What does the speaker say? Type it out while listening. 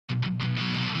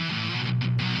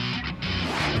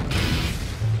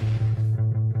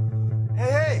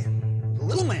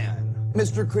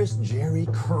Mr. Chris Jerry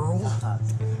Curl.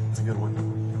 That's a good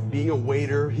one. Being a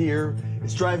waiter here,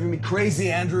 it's driving me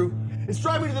crazy, Andrew. It's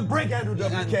driving me to the brink, Andrew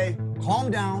WK.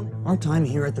 Calm down. Our time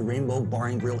here at the Rainbow Bar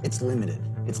and Grill, it's limited.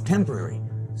 It's temporary.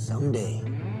 Someday,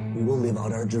 we will live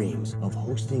out our dreams of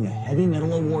hosting a heavy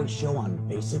metal awards show on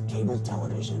basic cable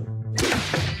television.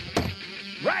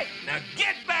 Right, now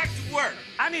get back to work.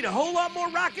 I need a whole lot more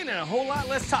rocking and a whole lot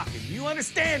less talking. You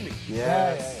understand me?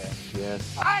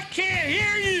 Yes. I can't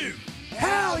hear you.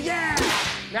 Hell yeah!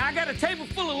 Now I got a table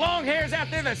full of long hairs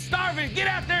out there that's starving. Get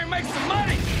out there and make some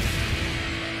money.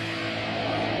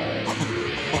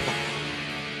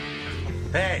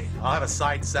 Hey, I'll have a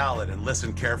side salad and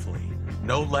listen carefully.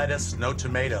 No lettuce, no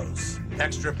tomatoes,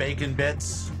 extra bacon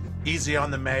bits, easy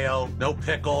on the mayo, no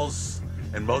pickles,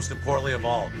 and most importantly of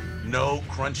all, no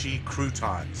crunchy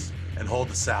croutons. And hold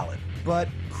the salad. But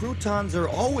croutons are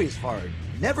always hard,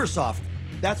 never soft.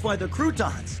 That's why they're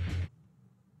croutons.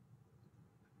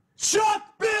 Chuck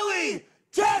Billy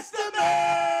Testament!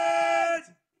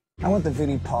 I want the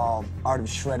Vinnie Paul Art of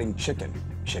Shredding Chicken.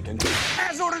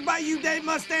 As ordered by you, Dave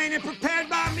Mustaine, and prepared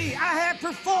by me, I have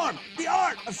performed the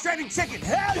art of shredding chicken.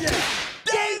 Hell yeah!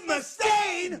 Dave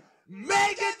Mustaine,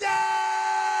 Megadeth!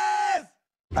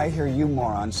 I hear you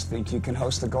morons think you can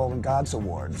host the Golden Gods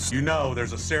Awards. You know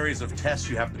there's a series of tests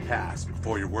you have to pass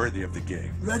before you're worthy of the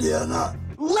gig. Ready or not?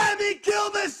 Let me kill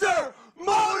Mr.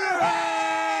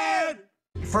 Motorhead!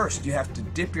 First, you have to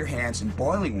dip your hands in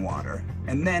boiling water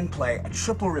and then play a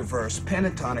triple reverse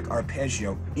pentatonic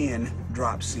arpeggio in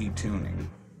drop C tuning.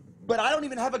 But I don't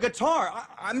even have a guitar.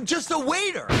 I'm just a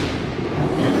waiter.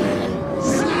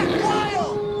 Zach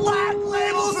Wild! Black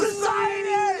Label Society!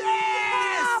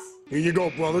 Yes! Here you go,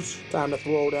 brothers. Time to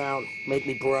throw down. Make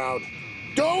me proud.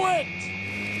 Do it!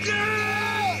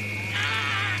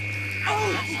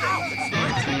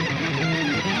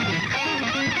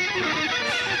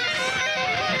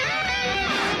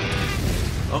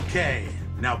 Okay,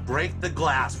 now break the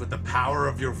glass with the power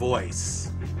of your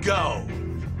voice. Go!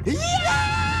 Great.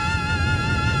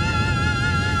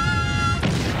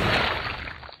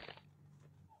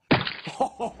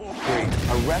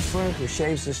 A wrestler who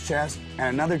shaves his chest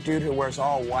and another dude who wears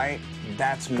all white,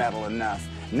 that's metal enough.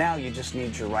 Now you just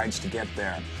need your rights to get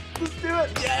there. Let's do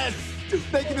it. Yes.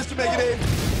 Thank you, Mr. Megadeth.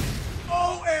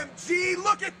 OMG,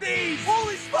 look at these!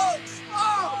 Holy smokes!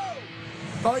 Oh!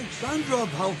 Alexandra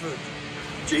Halford.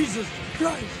 Jesus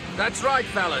Christ. That's right,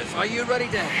 fellas. Are you ready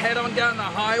to head on down the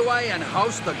highway and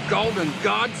host the Golden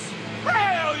Gods?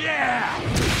 Hell yeah!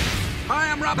 Hi,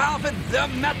 I'm Rob Halford, the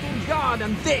Metal God,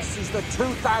 and this is the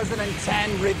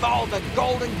 2010 Revolver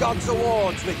Golden Gods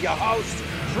Awards with your hosts,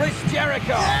 Chris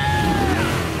Jericho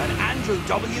and Andrew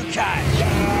WK.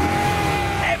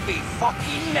 Heavy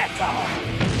fucking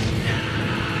metal.